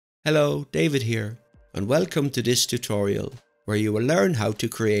Hello, David here, and welcome to this tutorial where you will learn how to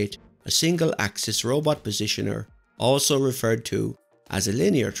create a single-axis robot positioner, also referred to as a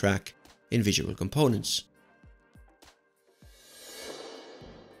linear track, in Visual Components.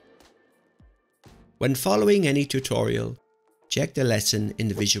 When following any tutorial, check the lesson in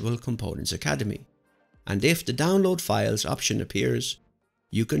the Visual Components Academy, and if the Download Files option appears,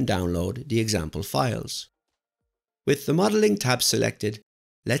 you can download the example files. With the Modeling tab selected,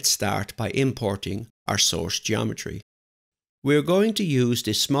 let's start by importing our source geometry. We're going to use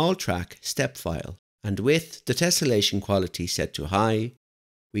this small track step file, and with the tessellation quality set to high,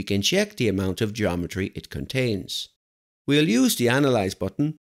 we can check the amount of geometry it contains. We'll use the Analyze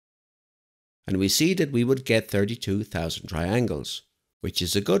button, and we see that we would get 32,000 triangles, which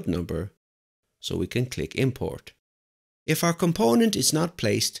is a good number, so we can click Import. If our component is not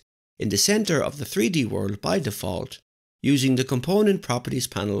placed in the center of the 3D world by default, using the Component Properties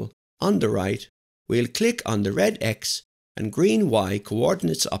panel on the right, we'll click on the red X and green Y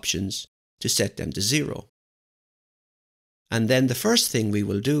coordinates options to set them to 0. And then the first thing we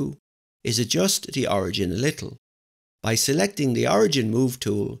will do is adjust the origin a little by selecting the Origin Move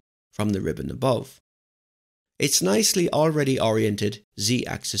tool from the ribbon above. It's nicely already oriented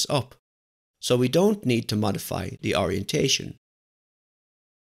Z-axis up, so we don't need to modify the orientation.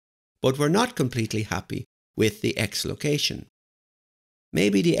 But we're not completely happy with the X location.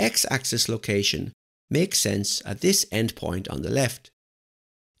 Maybe the X-axis location makes sense at this endpoint on the left,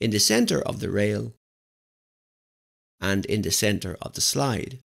 in the center of the rail, and in the center of the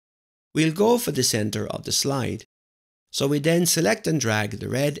slide. We'll go for the center of the slide, so we then select and drag the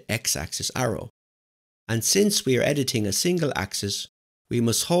red X-axis arrow. And since we are editing a single axis, we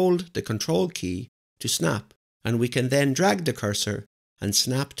must hold the Control key to snap, and we can then drag the cursor and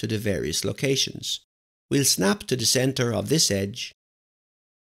snap to the various locations. We'll snap to the center of this edge,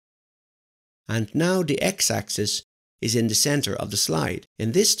 and now the X-axis is in the center of the slide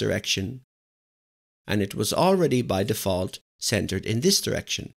in this direction, and it was already by default centered in this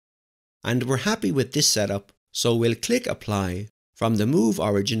direction. And we're happy with this setup, so we'll click Apply from the Move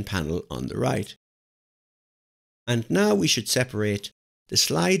Origin panel on the right. And now we should separate the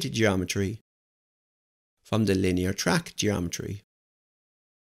slide geometry from the linear track geometry.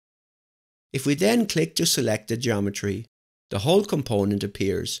 If we then click to select the geometry, the whole component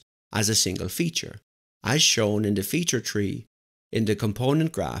appears as a single feature, as shown in the feature tree in the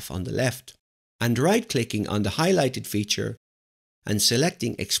component graph on the left. And right-clicking on the highlighted feature and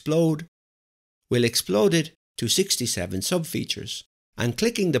selecting Explode will explode it to 67 subfeatures, and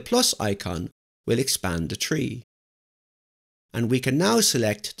clicking the plus icon will expand the tree. And we can now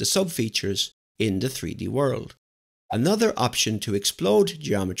select the subfeatures in the 3D world. Another option to explode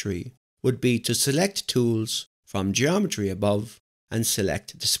geometry would be to select Tools from Geometry above and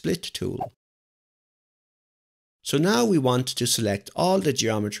select the Split tool. So now we want to select all the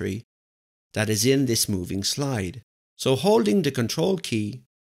geometry that is in this moving slide. So holding the Control key,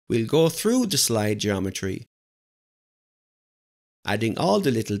 we'll go through the slide geometry, adding all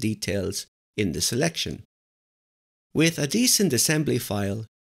the little details in the selection. With a decent assembly file,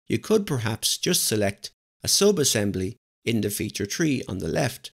 you could perhaps just select a sub-assembly in the feature tree on the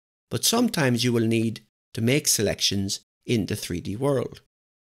left, but sometimes you will need to make selections in the 3D world.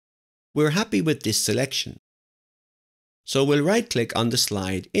 We're happy with this selection, so we'll right-click on the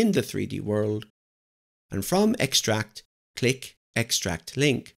slide in the 3D world, and from Extract, click Extract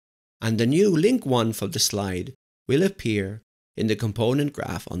Link, and the new Link 1 for the slide will appear in the component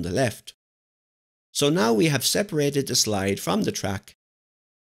graph on the left. So now we have separated the slide from the track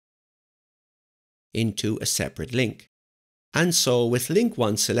into a separate link. And so with Link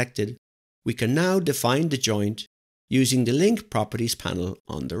 1 selected, we can now define the joint using the Link Properties panel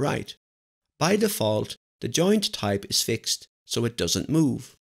on the right. By default, the joint type is fixed, so it doesn't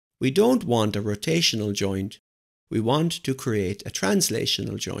move. We don't want a rotational joint, we want to create a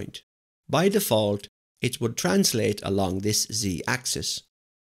translational joint. By default, it would translate along this Z-axis.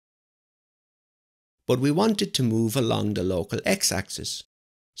 But we want it to move along the local X-axis,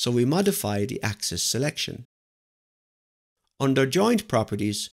 so we modify the axis selection. Under Joint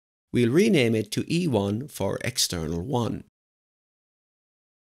Properties, we'll rename it to E1 for External 1.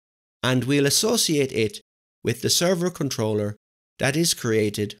 And we'll associate it with the server controller that is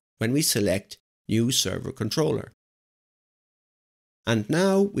created when we select New Server Controller. And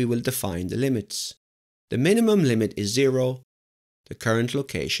now we will define the limits. The minimum limit is 0, the current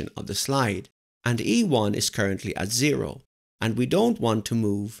location of the slide, and E1 is currently at 0, and we don't want to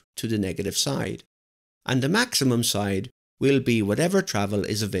move to the negative side. And the maximum side will be whatever travel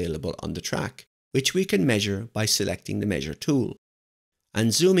is available on the track, which we can measure by selecting the Measure tool.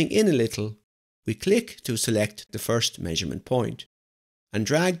 And zooming in a little, we click to select the first measurement point and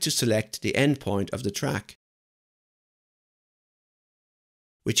drag to select the end point of the track,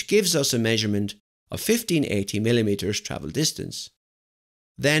 which gives us a measurement of 1580 mm travel distance.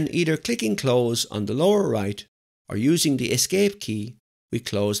 Then either clicking close on the lower right or using the escape key, we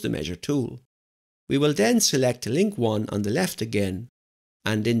close the measure tool. We will then select link 1 on the left again,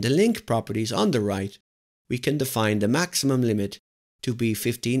 and in the link properties on the right, we can define the maximum limit to be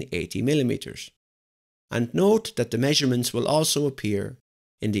 1580 mm. And note that the measurements will also appear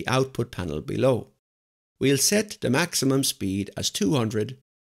in the output panel below. We'll set the maximum speed as 200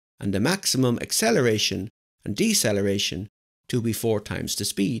 and the maximum acceleration and deceleration to be 4 times the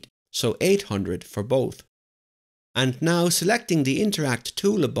speed, so 800 for both. And now selecting the Interact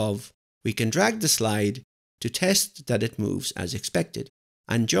tool above, we can drag the slide to test that it moves as expected,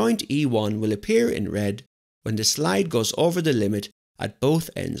 and joint E1 will appear in red when the slide goes over the limit at both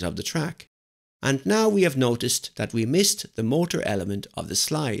ends of the track. And now we have noticed that we missed the motor element of the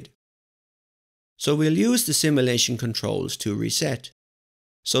slide. So we'll use the simulation controls to reset.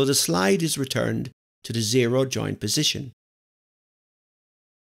 So the slide is returned to the 0 joint position.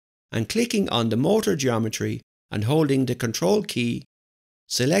 And clicking on the motor geometry and holding the Control key,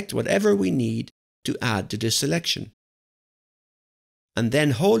 select whatever we need to add to this selection. And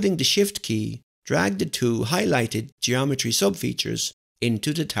then holding the Shift key, drag the 2 highlighted geometry subfeatures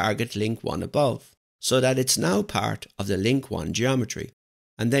into the target link 1 above, so that it's now part of the link 1 geometry.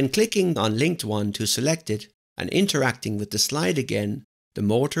 And then clicking on linked 1 to select it and interacting with the slide again, the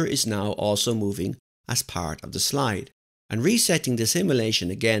motor is now also moving as part of the slide. And resetting the simulation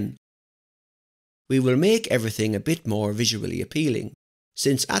again, we will make everything a bit more visually appealing,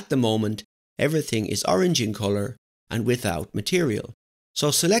 since at the moment everything is orange in colour and without material. So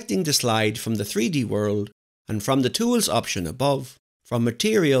selecting the slide from the 3D world, and from the Tools option above, from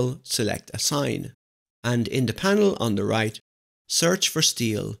Material select Assign, and in the panel on the right, search for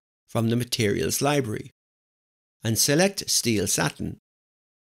steel from the Materials library, and select Steel Satin,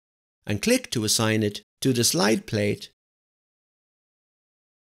 and click to assign it to the slide plate,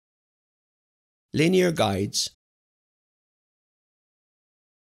 linear guides,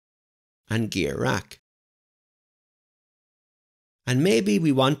 and gear rack. And maybe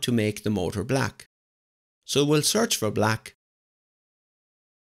we want to make the motor black. So we'll search for black,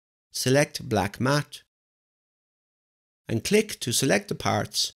 select black matte, and click to select the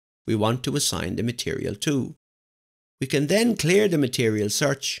parts we want to assign the material to. We can then clear the material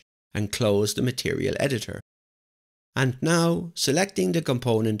search and close the material editor. And now, selecting the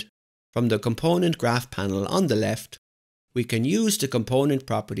component from the component graph panel on the left, we can use the component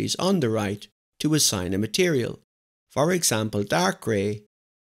properties on the right to assign a material. For example, dark grey,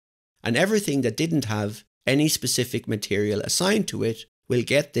 and everything that didn't have any specific material assigned to it will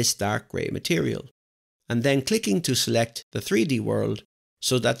get this dark grey material. And then clicking to select the 3D world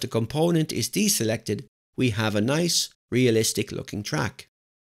so that the component is deselected, we have a nice, realistic looking track.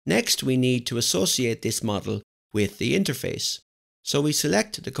 Next, we need to associate this model with the interface. So we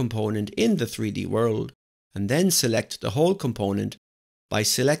select the component in the 3D world and then select the whole component by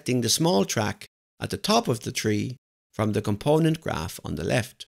selecting the small track at the top of the tree from the component graph on the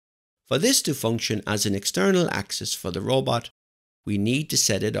left. For this to function as an external axis for the robot, we need to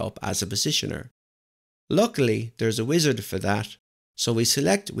set it up as a positioner. Luckily, there's a wizard for that, so we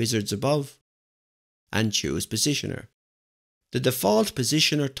select Wizards above and choose Positioner. The default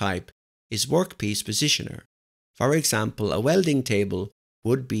positioner type is Workpiece Positioner. For example, a welding table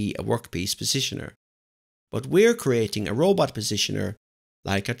would be a workpiece positioner. But we're creating a robot positioner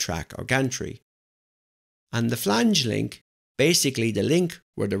like a track or gantry. And the flange link, basically the link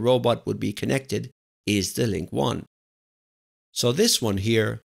where the robot would be connected, is the link 1. So this one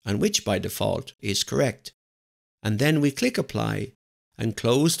here, and which by default is correct. And then we click Apply and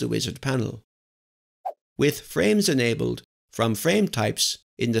close the wizard panel. With frames enabled from Frame Types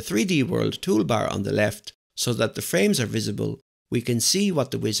in the 3D World toolbar on the left so that the frames are visible, we can see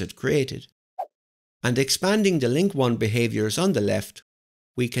what the wizard created. And expanding the link 1 behaviors on the left,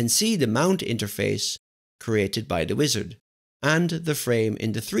 we can see the mount interface created by the wizard, and the frame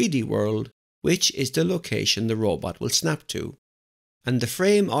in the 3D world, which is the location the robot will snap to. And the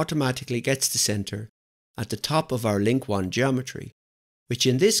frame automatically gets the center at the top of our link 1 geometry, which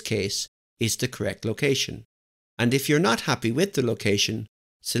in this case is the correct location. And if you're not happy with the location,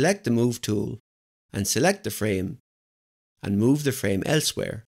 select the Move tool and select the frame and move the frame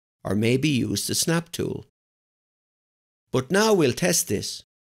elsewhere, or maybe use the Snap tool. But now we'll test this.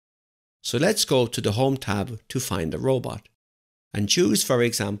 So let's go to the Home tab to find the robot, and choose, for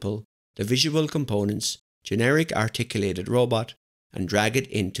example, the Visual Components Generic Articulated Robot and drag it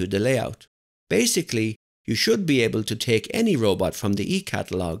into the layout. Basically, you should be able to take any robot from the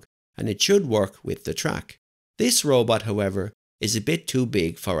eCatalog and it should work with the track. This robot, however, is a bit too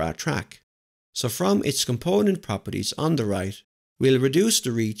big for our track. So from its component properties on the right, we'll reduce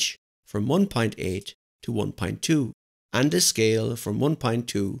the reach from 1.8 to 1.2 and the scale from 1.2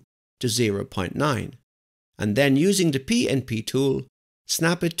 to 0.9. And then using the PNP tool,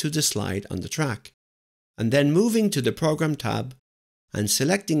 snap it to the slide on the track. And then moving to the Program tab and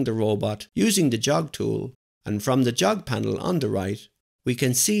selecting the robot using the Jog tool, and from the Jog panel on the right, we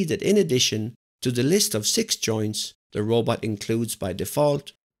can see that in addition to the list of 6 joints the robot includes by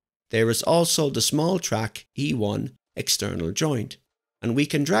default, there is also the small track E1 external joint, and we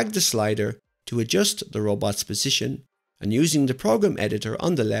can drag the slider to adjust the robot's position, and using the program editor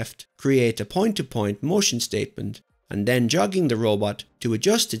on the left, create a point-to-point motion statement, and then jogging the robot to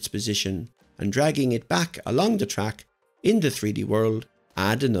adjust its position and dragging it back along the track in the 3D world,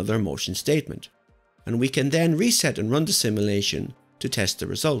 add another motion statement. And we can then reset and run the simulation to test the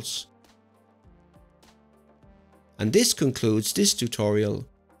results. And this concludes this tutorial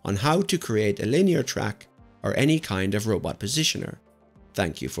on how to create a linear track or any kind of robot positioner.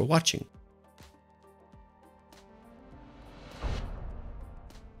 Thank you for watching.